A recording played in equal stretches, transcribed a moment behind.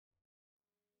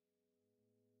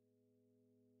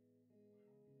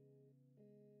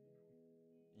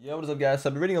Yo, what is up, guys? So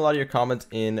I've been reading a lot of your comments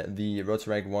in the Road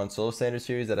to Rank 1 solo standard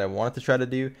series that I wanted to try to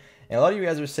do, and a lot of you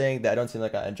guys are saying that I don't seem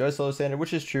like I enjoy solo standard,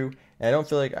 which is true, and I don't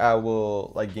feel like I will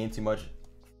gain too much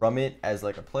from it as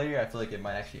a player. I feel like it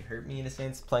might actually hurt me in a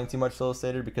sense playing too much solo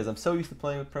standard because I'm so used to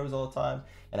playing with pros all the time,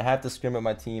 and I have to scrim with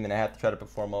my team, and I have to try to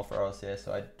perform well for RLCS.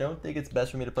 So I don't think it's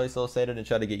best for me to play solo standard and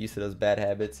try to get used to those bad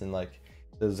habits and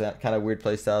those kind of weird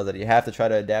play styles that you have to try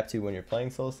to adapt to when you're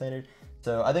playing solo standard.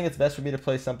 So I think it's best for me to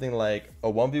play something like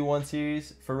a 1v1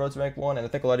 series for Road to Rank 1, and I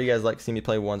think a lot of you guys like to see me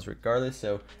play ones regardless,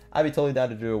 so I'd be totally down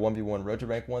to do a 1v1 Road to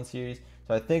Rank 1 series.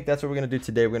 So I think that's what we're going to do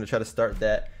today. We're going to try to start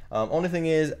that. Only thing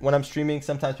is, when I'm streaming,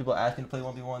 sometimes people ask me to play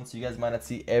 1v1, so you guys might not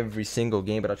see every single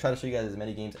game, but I'll try to show you guys as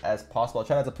many games as possible. I'll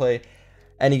try not to play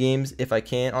any games if I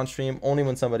can on stream. Only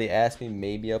when somebody asks me,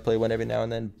 maybe I'll play one every now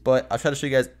and then, but I'll try to show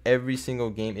you guys every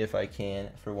single game if I can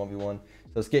for 1v1.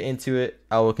 So let's get into it.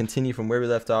 I will continue from where we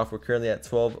left off. We're currently at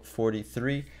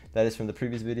 12:43. That is from the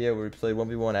previous video where we played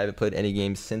 1v1. I haven't played any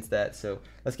games since that, so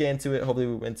let's get into it. Hopefully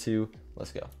we win two.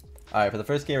 Let's go. All right, for the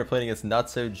first game, we're playing against Not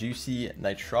So Juicy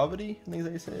Nitrovity, I think is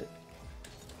how you say it.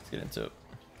 Let's get into it.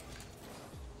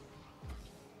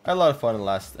 I had a lot of fun in the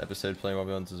last episode playing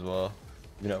 1v1s as well.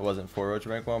 You know, it wasn't for Road to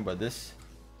Rank 1, but this,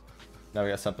 now we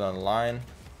got something on the line.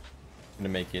 I'm gonna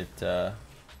make it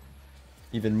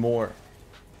even more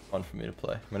fun for me to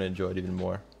play. I'm gonna enjoy it even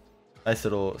more. Nice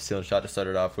little ceiling shot to start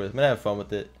it off with. I'm gonna have fun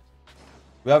with it.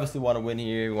 We obviously want to win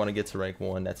here. We want to get to rank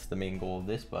 1. That's the main goal of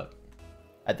this, but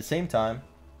at the same time,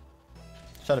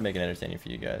 try to make it entertaining for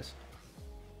you guys.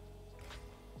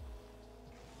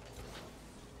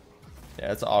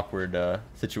 Yeah, it's an awkward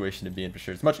situation to be in for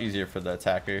sure. It's much easier for the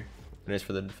attacker than it is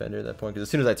for the defender at that point, because as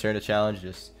soon as I turn to challenge,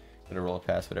 just gonna roll it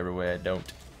past whatever way I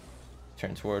don't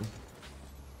turn toward.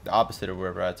 The opposite of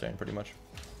wherever I turn, pretty much.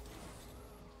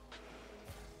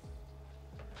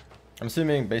 I'm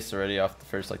assuming based already off the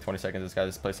first 20 seconds,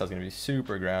 this playstyle is going to be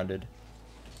super grounded.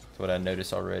 That's what I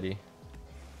noticed already.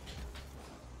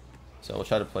 So we'll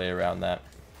try to play around that.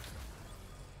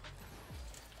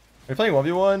 When you're playing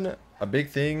 1v1, a big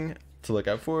thing to look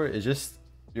out for is just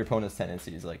your opponent's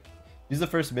tendencies. Use the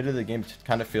first minute of the game to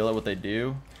kind of feel out what they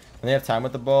do. When they have time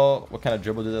with the ball, what kind of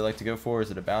dribble do they like to go for?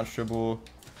 Is it a bounce dribble?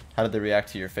 How do they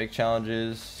react to your fake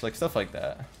challenges? Stuff like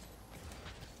that.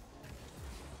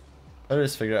 Better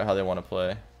just figure out how they want to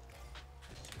play.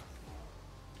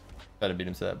 Try to beat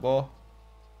him to that ball.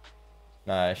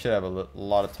 Nah, I should have a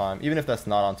lot of time. Even if that's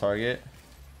not on target,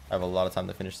 I have a lot of time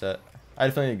to finish that. I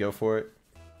definitely need to go for it.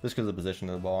 Just because of the position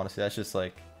of the ball, honestly. That's just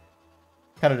kind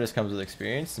of just comes with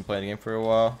experience and playing the game for a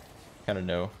while. Kind of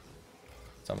know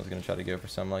someone's going to try to go for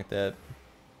something like that.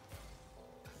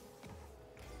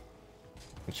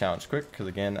 And challenge quick, because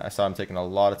again, I saw him taking a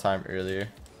lot of time earlier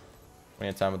when he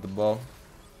had time with the ball.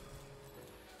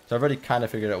 So I've already kind of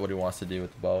figured out what he wants to do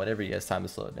with the ball whenever he has time to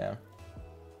slow it down.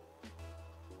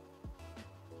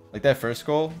 Like that first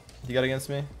goal he got against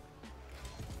me.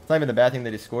 It's not even a bad thing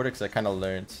that he scored it, because I kind of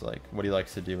learned what he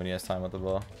likes to do when he has time with the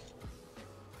ball.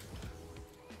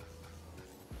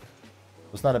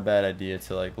 It's not a bad idea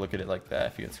to look at it like that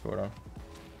if you get scored on.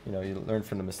 You know, you learn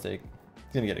from the mistake.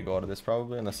 He's gonna get a goal out of this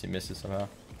probably, unless he misses somehow.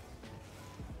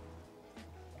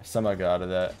 I somehow got out of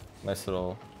that. Nice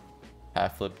little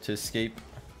half flip to escape.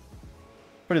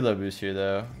 Pretty low boost here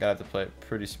though. Gotta have to play it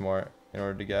pretty smart in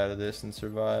order to get out of this and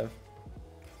survive.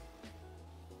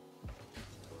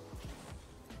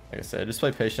 Like I said, just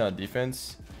play patient on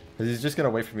defense, because he's just gonna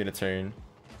wait for me to turn.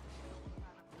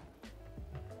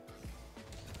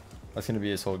 That's gonna be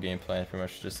his whole game plan, pretty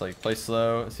much. Just play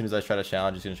slow. As soon as I try to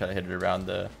challenge, he's gonna try to hit it around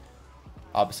the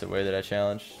opposite way that I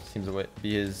challenge. Seems to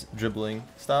be his dribbling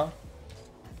style.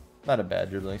 Not a bad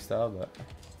dribbling style, but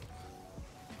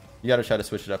you gotta try to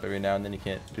switch it up every now and then. You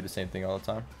can't do the same thing all the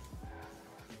time.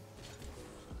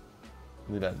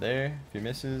 Leave that there. If he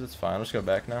misses, it's fine. I'll just go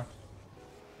back now.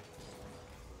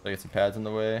 Get some pads in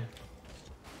the way.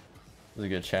 This is a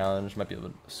good challenge. Might be able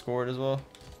to score it as well.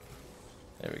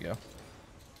 There we go.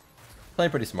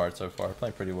 Playing pretty smart so far.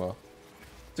 Playing pretty well.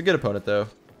 It's a good opponent though.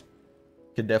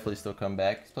 Could definitely still come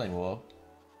back. He's playing well.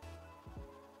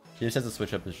 He just has to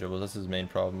switch up his dribbles. That's his main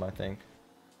problem, I think.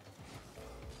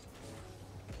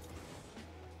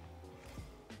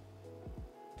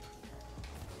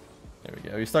 There we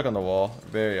go. He's stuck on the wall.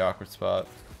 Very awkward spot.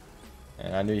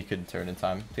 And I knew he couldn't turn in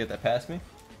time to get that past me.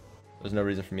 There's no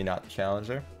reason for me not to challenge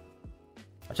there.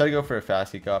 I try to go for a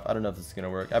fast kick off. I don't know if this is going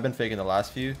to work. I've been faking the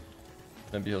last few.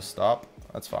 Maybe he'll stop.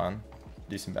 That's fine.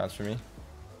 Decent bounce for me.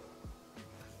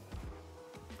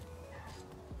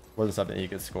 Wasn't something he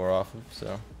could score off of,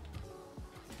 so.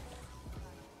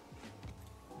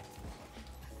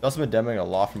 I've also been demoing a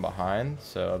lot from behind,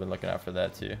 so I've been looking out for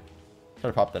that too. Try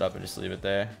to pop that up and just leave it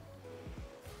there.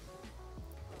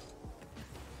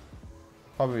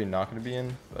 Probably not going to be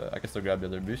in, but I can still grab the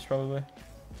other boost probably.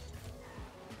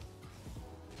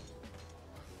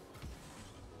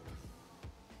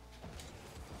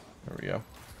 There we go.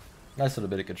 Nice little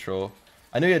bit of control.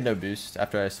 I knew he had no boost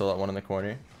after I stole that one in the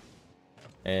corner.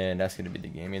 And that's going to be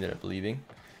the game he ended up leaving.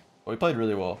 But we played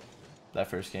really well that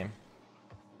first game.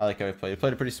 I like how we played. We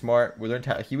played it pretty smart. We learned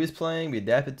how he was playing. We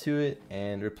adapted to it.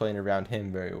 And we're playing around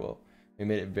him very well. We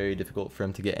made it very difficult for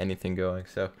him to get anything going.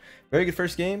 So, very good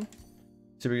first game.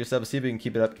 Super good stuff. Let's see if we can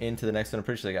keep it up into the next one. I'm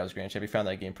pretty sure that guy was Grand Champ. We found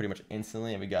that game pretty much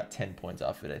instantly, and we got 10 points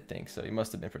off it, I think. So he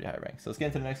must have been pretty high ranked. So let's get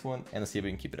into the next one, and let's see if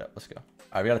we can keep it up. Let's go. All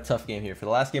right, we got a tough game here. For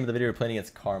the last game of the video, we're playing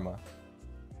against Karma.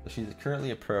 So she's currently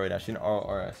a pro right now. She's an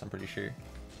RLRS, I'm pretty sure.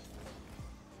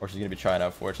 Or she's going to be trying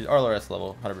out for it. She's RLRS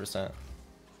level, 100%. So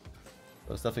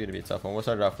it's definitely going to be a tough one. We'll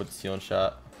start it off with the ceiling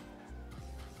shot.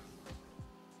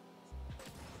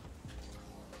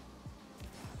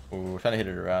 Ooh, trying to hit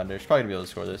it around her. She's probably going to be able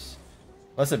to score this.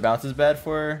 Unless it bounces bad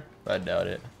for her, but I doubt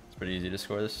it. It's pretty easy to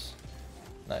score this.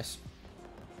 Nice.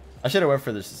 I should have went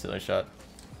for this ceiling shot.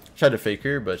 Tried to fake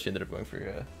her, but she ended up going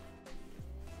for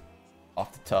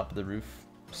off the top of the roof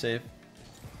save.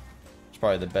 It's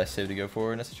probably the best save to go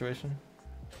for in that situation.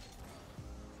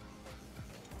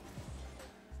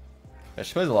 Yeah,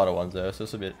 she plays a lot of ones though, so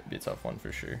this will be a tough one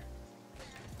for sure.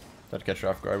 Try to catch her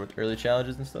off guard with early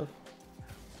challenges and stuff.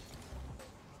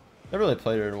 Never really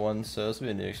played her in one, so this will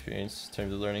be a new experience in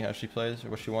terms of learning how she plays or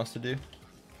what she wants to do.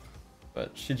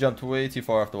 But she jumped way too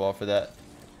far off the wall for that.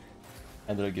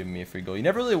 Ended up giving me a free goal. You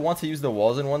never really want to use the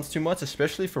walls in ones too much,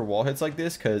 especially for wall hits like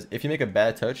this, because if you make a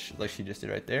bad touch, like she just did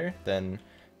right there, then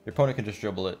your opponent can just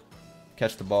dribble it,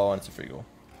 catch the ball, and it's a free goal.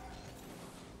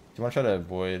 You want to try to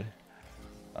avoid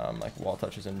like wall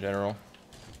touches in general.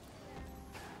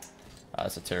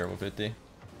 That's a terrible 50.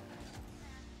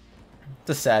 It's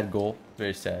a sad goal,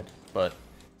 very sad, but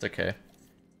it's okay.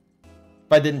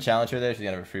 If I didn't challenge her there, she's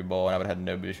gonna have a free ball, and I would have had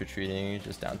no boost retreating,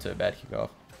 just down to a bad kickoff.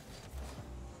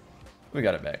 We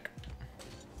got it back.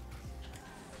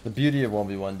 The beauty of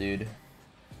 1v1, dude.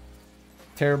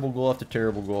 Terrible goal after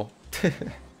terrible goal.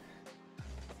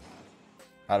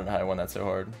 I don't know how I won that so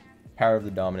hard. Power of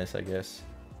the dominance, I guess.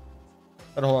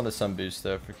 Gotta hold on to some boost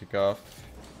though for kickoff.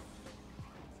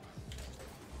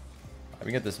 We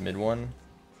can get this mid one.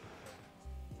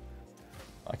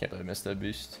 I can't believe I missed that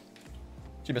boost.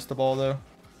 She missed the ball though.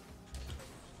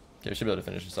 Okay, we should be able to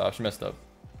finish this off. She messed up.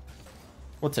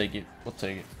 We'll take it. We'll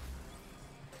take it.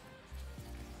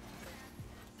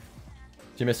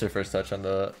 She missed her first touch on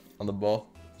the ball.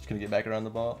 She's gonna get back around the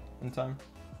ball in time.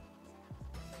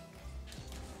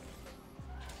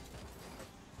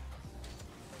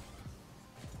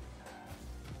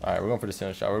 Alright, we're going for the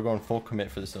ceiling shot. We're going full commit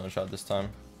for the ceiling shot this time.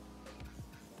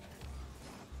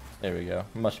 There we go.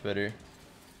 Much better.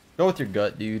 Go with your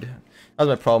gut, dude. That was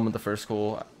my problem with the first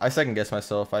goal. I second guessed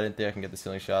myself. I didn't think I can get the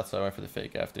ceiling shot, so I went for the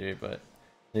fake after, but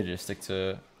I need to just stick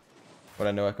to what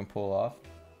I know I can pull off.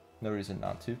 No reason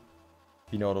not to.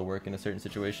 If you know it'll work in a certain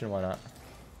situation, why not?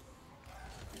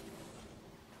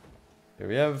 Here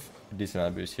we have a decent amount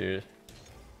of boost here.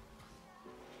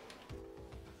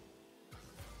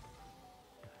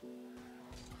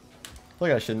 I feel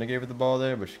like I shouldn't have gave her the ball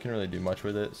there, but she couldn't really do much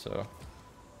with it, so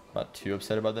I'm not too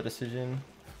upset about that decision.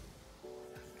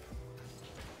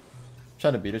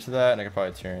 Trying to beat her to that, and I could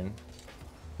probably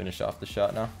finish off the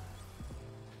shot now.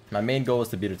 My main goal was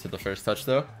to beat her to the first touch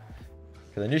though,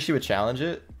 because I knew she would challenge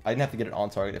it. I didn't have to get it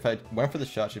on target. If I went for the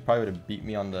shot, she probably would have beat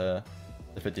me on the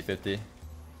 50-50.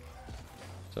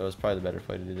 So it was probably the better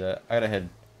play to do that. I gotta head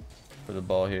for the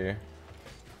ball here.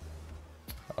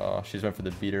 Oh, she's went for the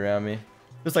beat around me.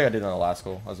 Just like I did on the last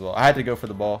goal as well. I had to go for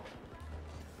the ball.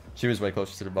 She was way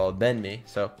closer to the ball than me,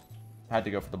 so I had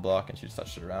to go for the block, and she just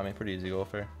touched it around me. Pretty easy goal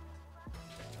for her.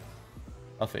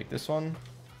 I'll fake this one.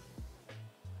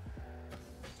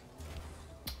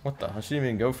 What the hell? She didn't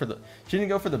even go for the. She didn't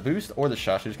go for the boost or the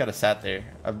shot. She just kind of sat there.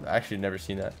 I've actually never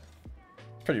seen that.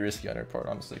 It's pretty risky on her part,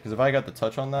 honestly. Because if I got the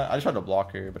touch on that, I just tried to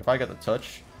block her. But if I got the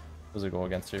touch, it was a goal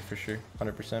against her for sure,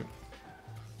 100%.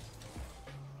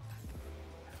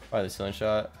 Probably the ceiling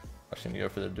shot. Actually, gonna go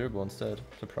for the dribble instead.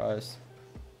 Surprise.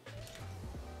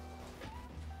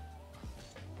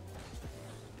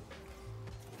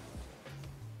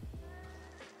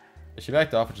 She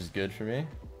backed off, which is good for me.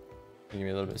 Give me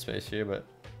a little bit of space here, but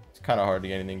it's kind of hard to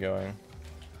get anything going.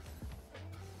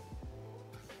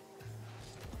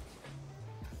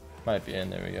 Might be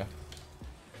in. There we go.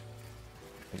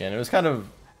 Again, it was kind of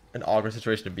an awkward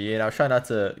situation to be in. I was trying not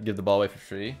to give the ball away for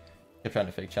free. Kept trying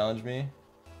to fake challenge me.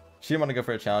 She didn't want to go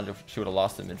for a challenge if she would have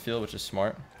lost in midfield, which is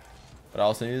smart. But I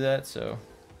also knew that, so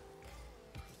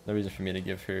no reason for me to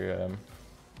give her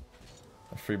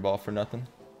a free ball for nothing.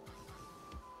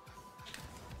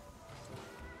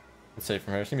 Let's say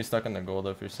from her. She's gonna be stuck on the goal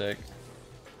though for a sec.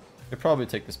 Could probably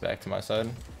take this back to my side.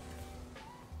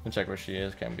 And check where she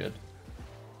is. Okay, I'm good.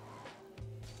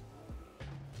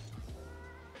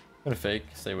 I'm gonna fake,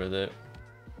 stay with it.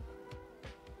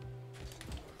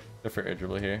 Go for air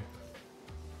dribble here.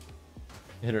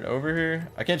 Hit it over here.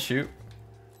 I can't shoot.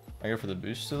 I go for the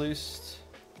boost at least.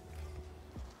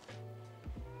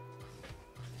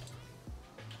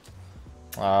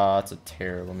 Ah, that's a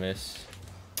terrible miss.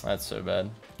 That's so bad.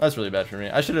 That's really bad for me.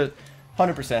 I should have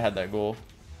 100% had that goal.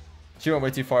 She went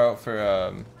way too far out for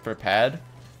a pad.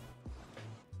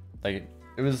 Like,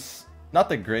 it was not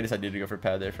the greatest idea to go for a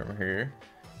pad there from her,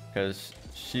 because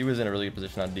she was in a really good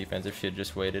position on defense if she had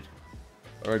just waited.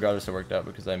 Or regardless, it worked out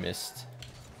because I missed.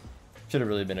 Should have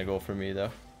really been a goal for me though,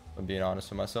 if I'm being honest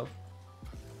with myself.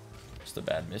 Just a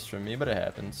bad miss from me, but it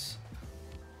happens.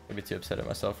 I'd be too upset at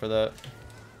myself for that.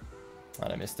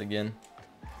 And I missed again.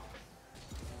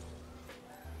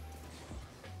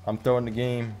 I'm throwing the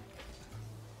game.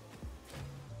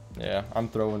 Yeah, I'm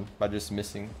throwing by just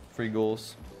missing free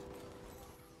goals.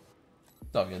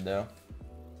 It's all good though.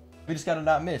 We just gotta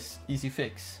not miss. Easy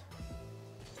fix.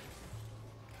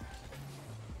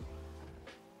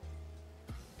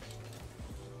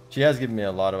 She has given me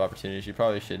a lot of opportunities. She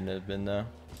probably shouldn't have been though.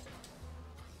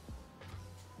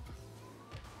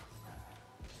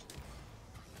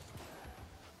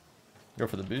 Go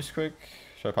for the boost quick.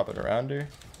 Should I pop it around her?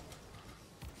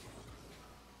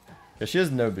 Yeah, she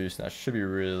has no boost now. She should be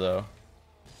really low.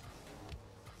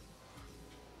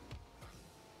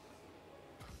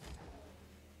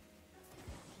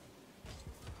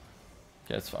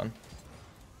 Okay, it's fun.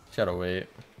 Just gotta wait.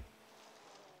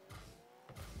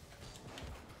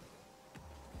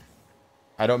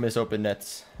 I don't miss open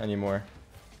nets anymore.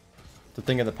 It's a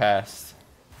thing of the past.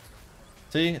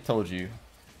 See, I told you.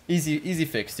 Easy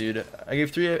fix, dude. I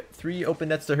gave three open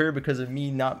nets to her because of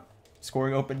me not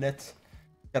scoring open nets.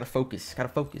 Gotta focus. Gotta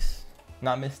focus.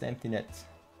 Not miss the empty nets.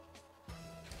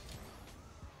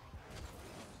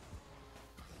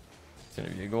 It's gonna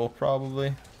be a goal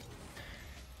probably.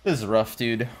 This is rough,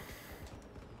 dude.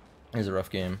 This is a rough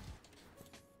game.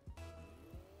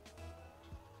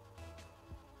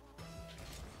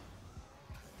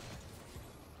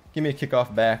 Give me a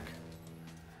kickoff back.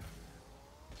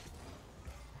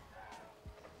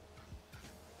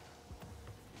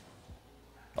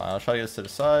 Fine, I'll try to get this to the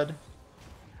side.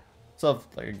 Still have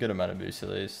like a good amount of boost at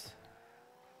least.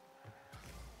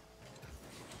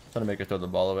 Trying to make her throw the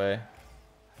ball away.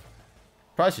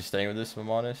 Probably she's staying with this if I'm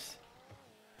honest.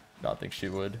 Don't think she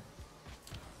would.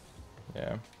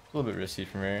 Yeah, a little bit risky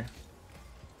from her.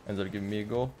 Ends up giving me a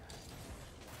goal.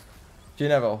 She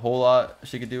didn't have a whole lot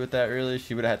she could do with that really.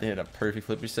 She would have had to hit a perfect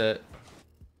flip reset.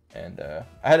 And I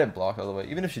had it blocked all the way.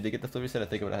 Even if she did get the flip reset, I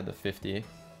think I would have had the 50.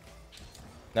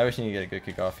 Now we should need to get a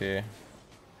good kickoff here.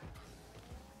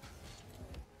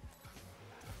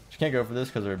 She can't go for this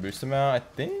because of her boost amount,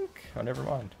 I think. Oh, never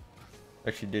mind.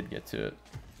 Actually did get to it.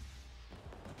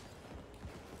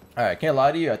 Alright, can't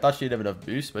lie to you. I thought she'd have enough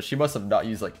boost, but she must have not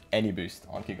used like any boost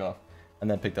on kickoff. And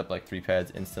then picked up like 3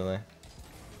 pads instantly.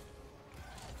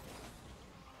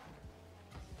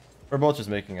 We're both just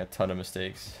making a ton of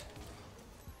mistakes.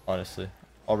 Honestly.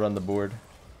 I'll run the board.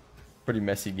 Pretty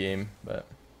messy game, but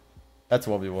that's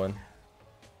 1v1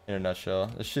 in a nutshell.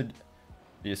 This should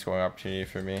be a scoring opportunity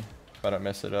for me if I don't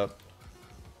mess it up.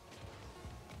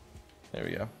 There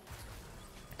we go.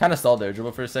 Kind of stalled their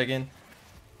dribble for a second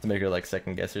to make her like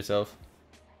second guess herself.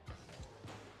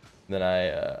 Then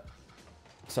I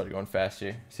started going faster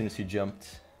as soon as she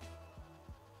jumped.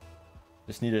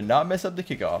 Just need to not mess up the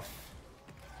kickoff.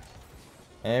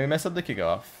 And we messed up the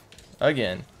kickoff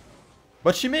again.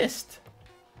 But she missed.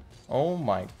 Oh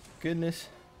my goodness.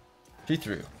 She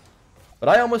threw. But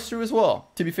I almost threw as well.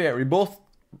 To be fair, we both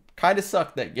kind of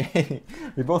sucked that game.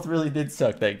 We both really did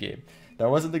suck that game. That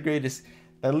wasn't the greatest.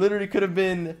 That literally could have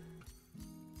been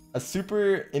a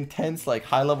super intense, like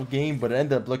high-level game, but it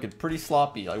ended up looking pretty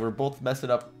sloppy. Like we're both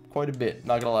messing up quite a bit.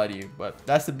 Not gonna lie to you, but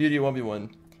that's the beauty of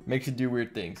 1v1. Makes you do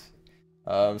weird things.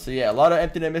 So yeah, a lot of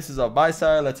empty net misses on my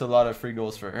side. That's a lot of free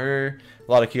goals for her.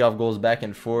 A lot of kickoff goals back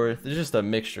and forth. It's just a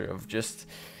mixture of just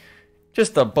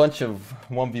a bunch of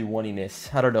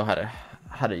 1v1-iness. I don't know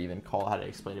how to even call it, how to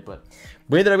explain it, but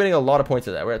we ended up getting a lot of points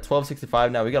of that. We're at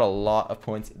 1265 now. We got a lot of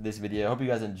points this video. I hope you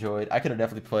guys enjoyed. I could have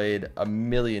definitely played a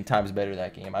million times better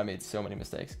that game. I made so many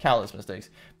mistakes, countless mistakes,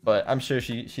 but I'm sure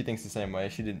she thinks the same way.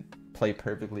 She didn't play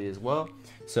perfectly as well.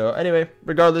 So anyway,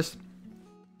 regardless,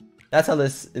 that's how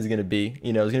this is gonna be.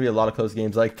 You know, there's gonna be a lot of close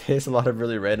games like this, a lot of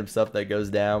really random stuff that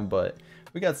goes down, but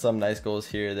we got some nice goals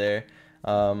here or there.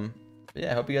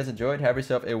 Yeah, I hope you guys enjoyed. Have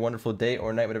yourself a wonderful day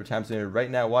or night, whatever time zone you're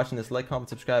right now watching this. Like, comment,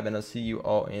 subscribe, and I'll see you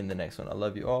all in the next one. I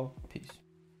love you all. Peace.